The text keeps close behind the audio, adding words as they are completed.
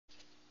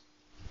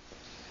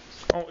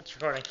Oh, it's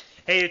recording.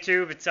 Hey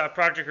YouTube, it's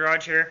Project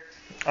Garage here.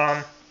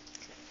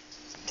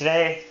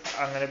 Today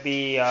I'm gonna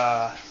be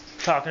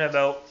talking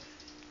about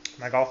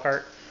my golf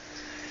cart.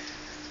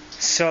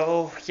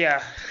 So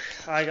yeah,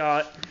 I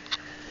got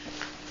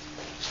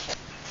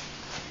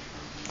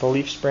the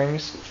leaf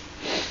springs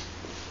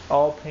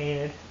all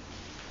painted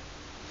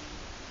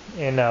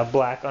in a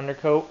black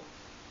undercoat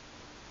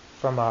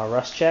from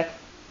Rust Check.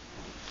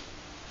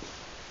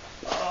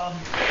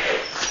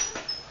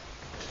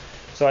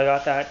 So I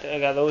got that. I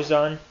got those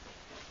done.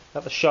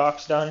 Got the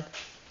shocks done.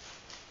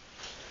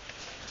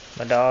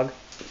 My dog.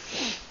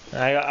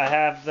 I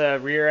have the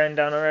rear end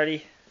done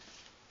already.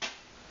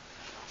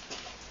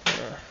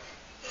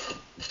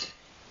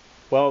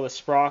 Weld the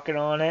sprocket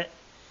on it.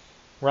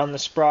 Run the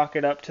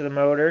sprocket up to the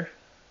motor.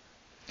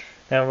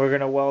 Then we're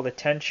gonna weld a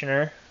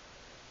tensioner.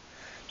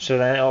 So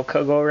then it'll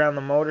go around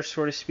the motor,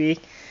 so to speak,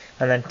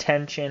 and then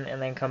tension,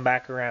 and then come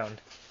back around.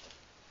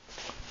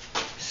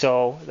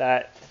 So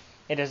that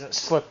it doesn't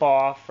slip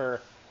off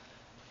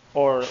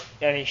or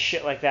any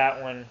shit like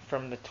that when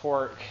from the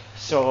torque.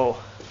 So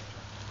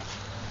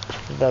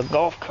the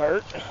golf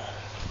cart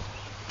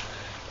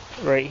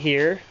right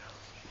here,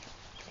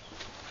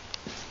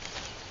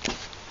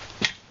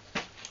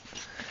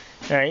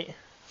 right,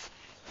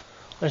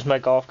 there's my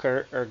golf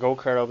cart or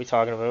go-kart I'll be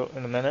talking about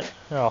in a minute.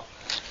 Oh,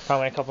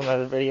 probably a couple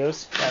other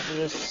videos after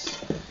this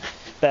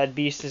bad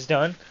beast is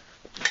done.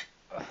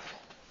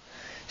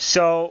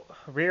 So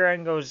rear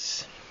end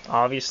goes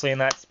obviously in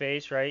that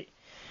space, right?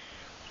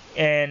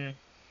 And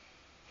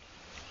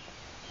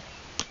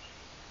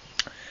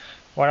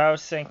what I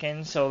was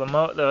thinking, so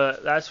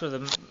that's where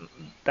the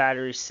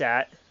battery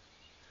sat,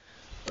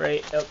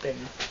 right up in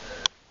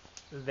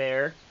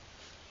there,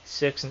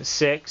 6 and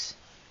 6,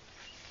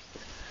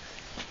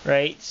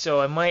 right?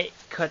 So I might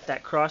cut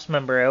that cross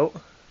member out,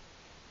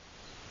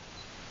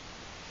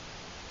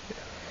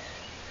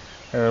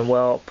 and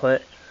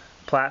put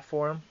the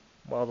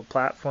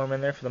platform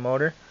in there for the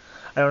motor.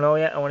 I don't know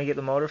yet. I want to get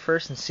the motor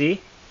first and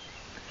see.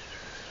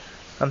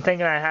 I'm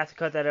thinking I have to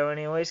cut that out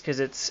anyways because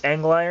it's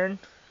angle iron.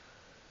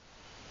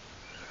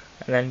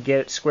 And then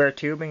get square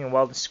tubing and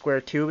weld the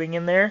square tubing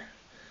in there.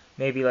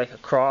 Maybe like a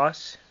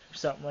cross or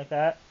something like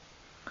that.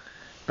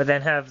 But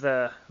then have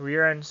the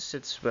rear end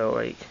sits about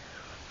like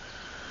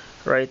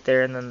right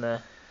there, and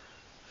then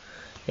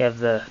you have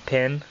the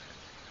pin.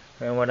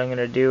 And what I'm going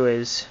to do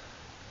is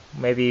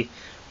maybe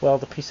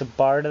weld a piece of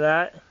bar to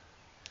that.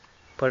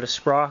 Put a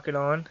sprocket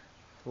on.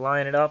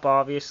 Line it up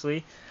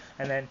obviously.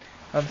 And then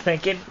I'm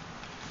thinking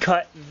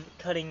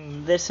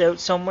cutting this out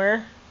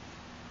somewhere.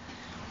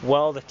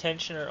 Weld the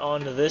tensioner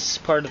onto this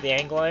part of the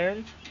angle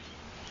iron.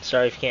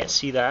 Sorry if you can't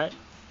see that.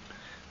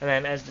 And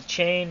then as the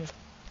chain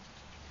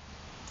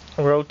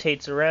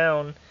rotates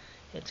around,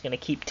 it's going to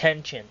keep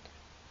tension.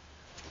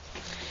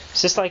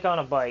 It's just like on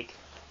a bike.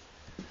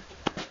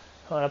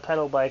 On a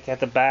pedal bike at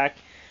the back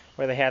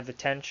where they have the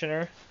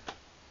tensioner.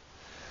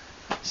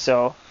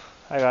 So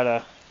I got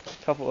a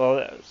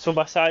couple. So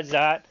besides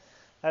that,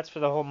 that's for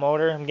the whole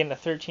motor. I'm getting a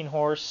 13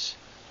 horse.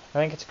 I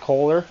think it's a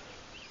Kohler.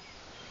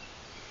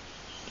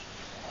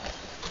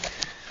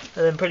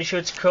 And I'm pretty sure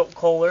it's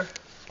Kohler.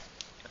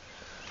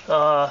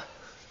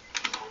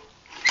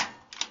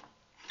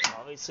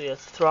 Obviously a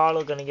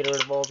throttle, gonna get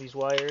rid of all these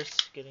wires,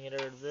 getting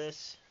rid of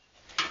this.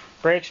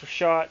 Brakes were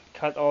shot,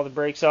 cut all the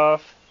brakes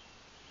off.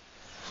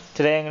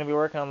 Today I'm gonna be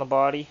working on the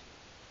body.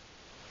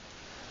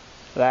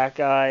 That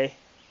guy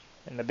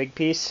and the big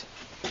piece.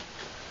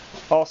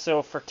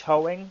 Also for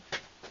towing,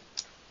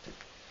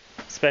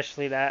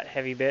 especially that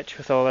heavy bitch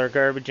with all our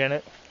garbage in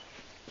it.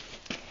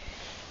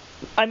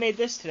 I made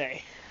this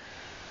today.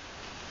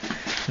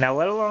 Now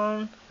let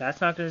alone,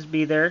 that's not going to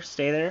be there,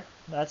 stay there.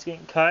 That's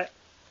getting cut.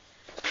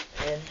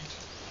 And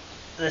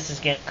this is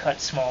getting cut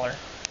smaller.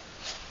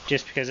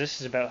 Just because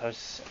this is about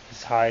as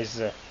high as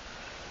the,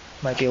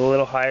 might be a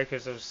little higher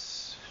because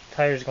those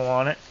tires go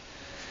on it.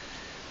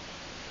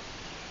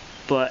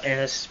 And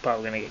this is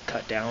probably going to get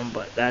cut down,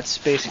 but that's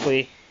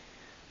basically,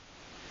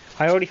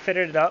 I already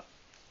fitted it up.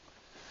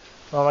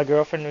 While my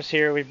girlfriend was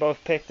here, we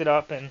both picked it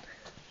up and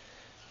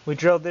we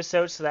drilled this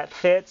out so that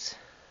fits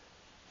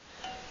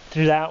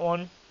through that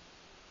one.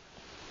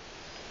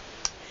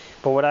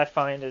 But what I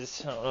find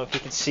is, I don't know if you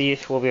can see,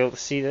 if we'll be able to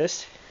see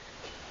this.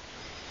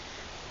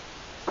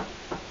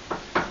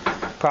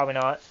 Probably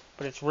not,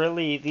 but it's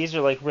really, these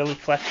are like really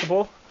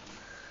flexible.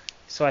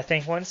 So I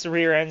think once the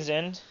rear end's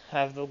in,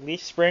 have the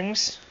leaf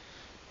springs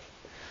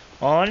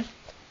on,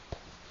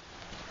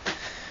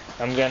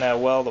 I'm gonna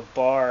weld a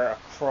bar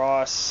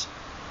across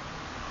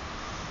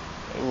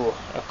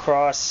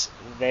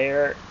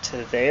there to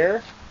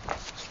there.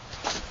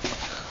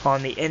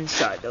 On the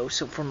inside though,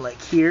 so from like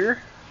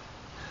here,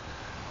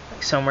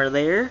 like somewhere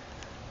there,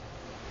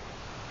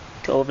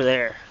 to over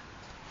there.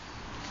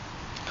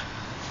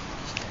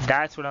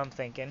 That's what I'm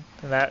thinking,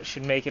 and that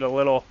should make it a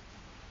little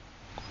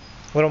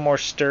more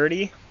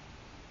sturdy.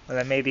 And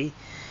then maybe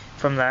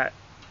from that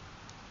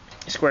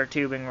square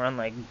tubing run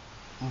like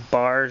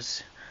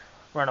bars,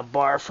 run a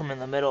bar from in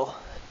the middle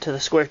to the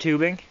square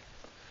tubing.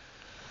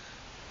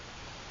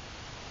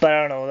 But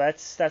I don't know,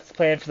 that's the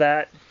plan for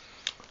that.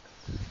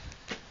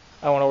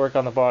 I want to work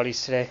on the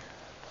bodies today.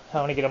 I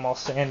want to get them all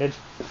sanded.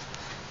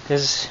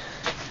 Because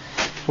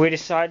we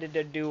decided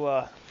to do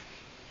a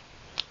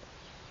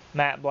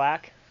matte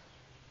black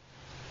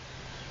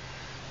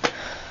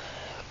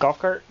golf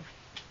cart.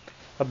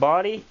 The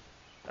body,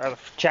 or the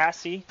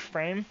chassis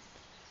frame,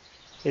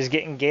 is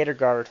getting gator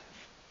guard,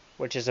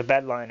 which is a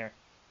bed liner.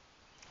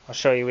 I'll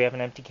show you, we have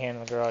an empty can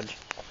in the garage.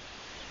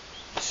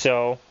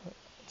 So,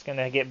 it's going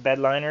to get bed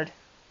linered.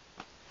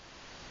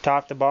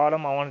 Top to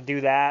bottom, I want to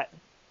do that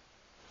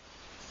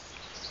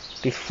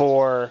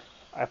before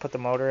I put the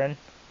motor in.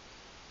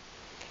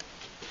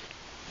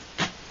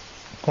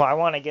 Well, I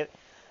want to get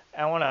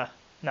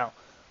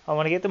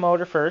the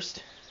motor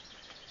first.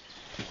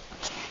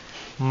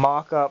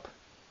 Mock up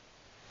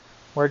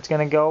where it's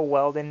going to go,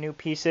 weld in new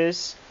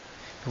pieces.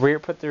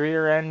 Put the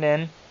rear end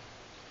in.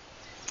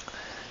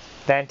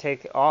 Then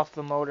take off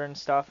the motor and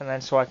stuff, and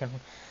then so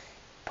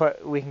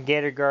we can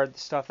gator guard the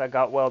stuff that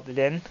got welded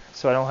in,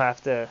 so I don't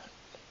have to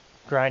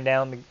grind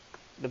down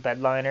the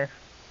bed liner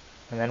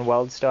and then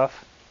weld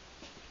stuff.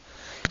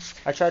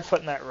 I tried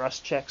putting that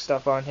rust check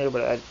stuff on here,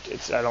 but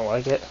I don't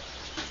like it.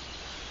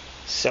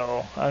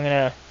 So I'm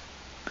gonna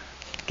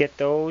get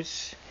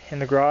those in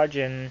the garage,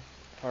 and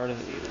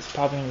it's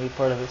probably gonna be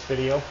part of this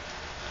video.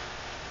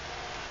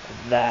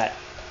 That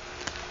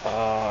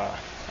I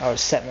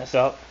was setting this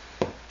up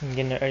and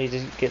getting it ready to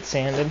get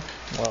sanded.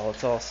 Well,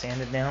 it's all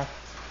sanded now,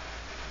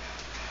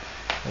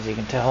 as you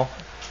can tell.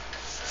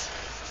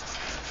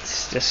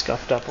 It's just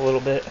scuffed up a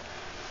little bit.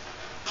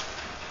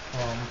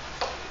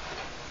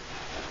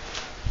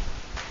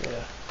 Get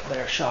a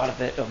better shot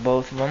of it, of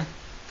both of them.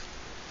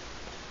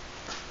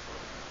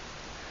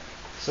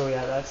 So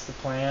yeah, that's the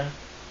plan.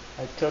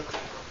 I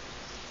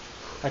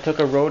took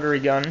a rotary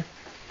gun.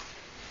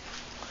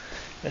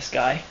 This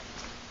guy.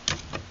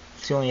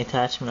 It's the only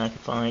attachment I could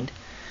find.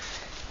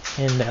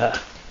 And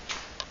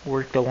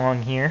worked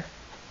along here.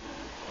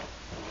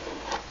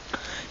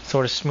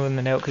 Sort of smoothing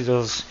it out because it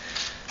was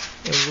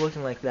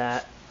looking like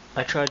that.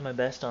 I tried my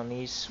best on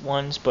these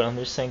ones, but I'm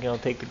just thinking I'll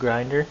take the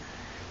grinder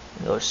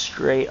and go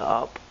straight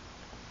up.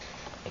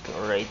 Like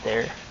right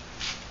there.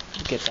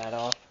 Get that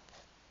off.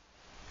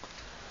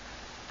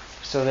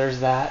 So there's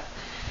that.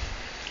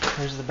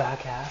 There's the back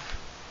half.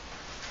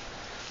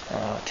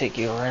 I'll take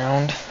you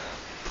around.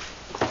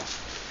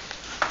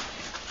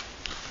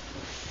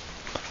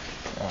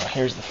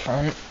 Here's the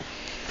front.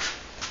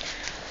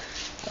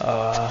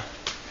 I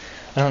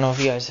don't know if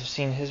you guys have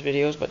seen his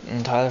videos, but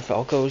in Tyler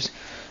Falco's,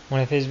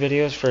 one of his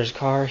videos for his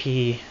car,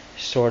 he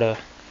sort of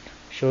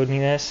showed me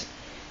this.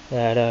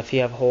 That if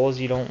you have holes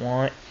you don't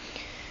want,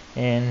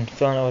 and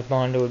filling it with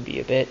Bondo would be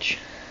a bitch.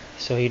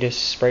 So you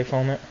just spray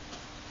foam it.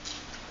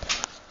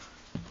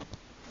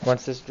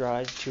 Once this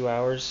dries, 2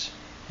 hours,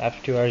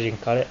 after 2 hours you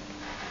can cut it.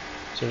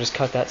 So just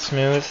cut that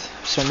smooth,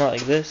 somewhat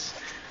like this.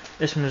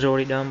 This one was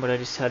already done, but I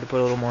just had to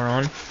put a little more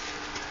on.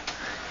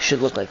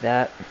 Should look like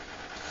that.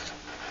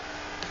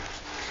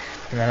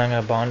 And then I'm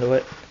going to Bondo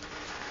it.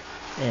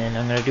 And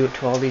I'm going to do it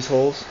to all these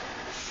holes.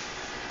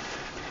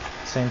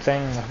 Same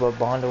thing, I'm going to put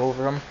Bondo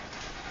over them.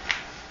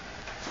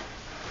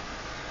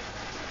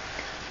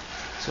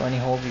 So any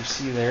holes you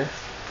see there.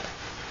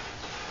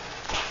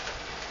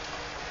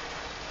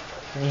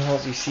 Any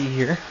holes you see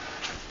here.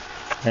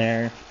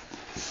 There.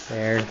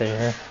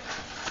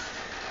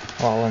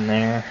 All in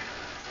there.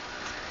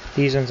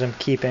 These ones I'm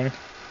keeping.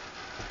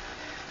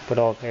 Put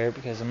all there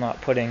because I'm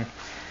not putting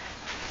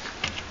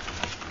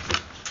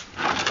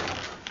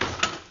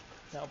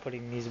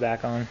these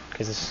back on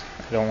because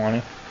I don't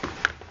want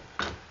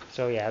to.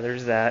 So yeah,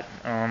 there's that.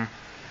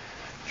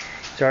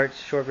 Sorry, it's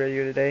a short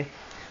video today.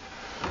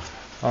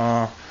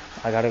 I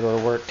gotta go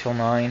to work till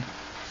 9.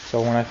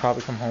 So when I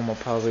probably come home, I'll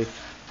probably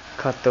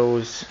cut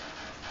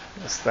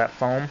that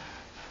foam.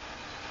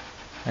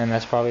 And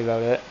that's probably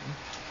about it.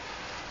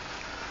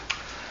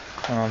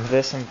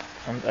 This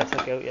I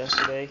took out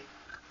yesterday,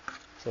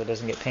 so it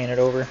doesn't get painted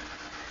over.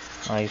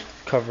 I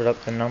covered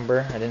up the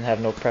number. I didn't have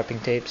no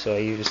prepping tape, so I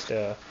used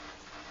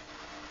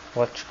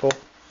electrical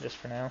just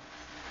for now.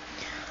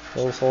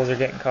 Those holes are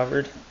getting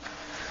covered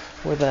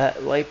where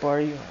that light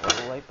bar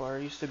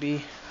used to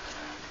be.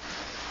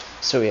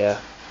 So yeah,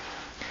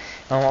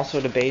 I'm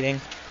also debating.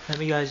 Let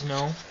me guys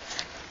know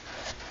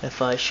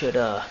if I should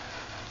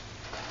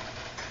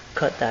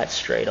cut that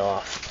straight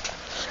off.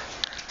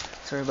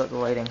 Sorry about the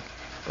lighting.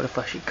 But if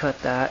I should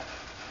cut that,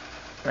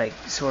 like,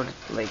 sort of,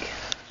 like,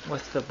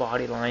 with the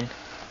body line,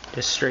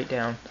 just straight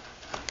down.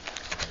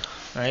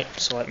 Alright,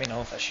 so let me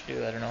know if I should do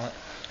that or not.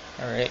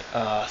 Alright,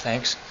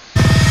 thanks.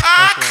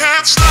 Thanks for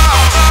watching.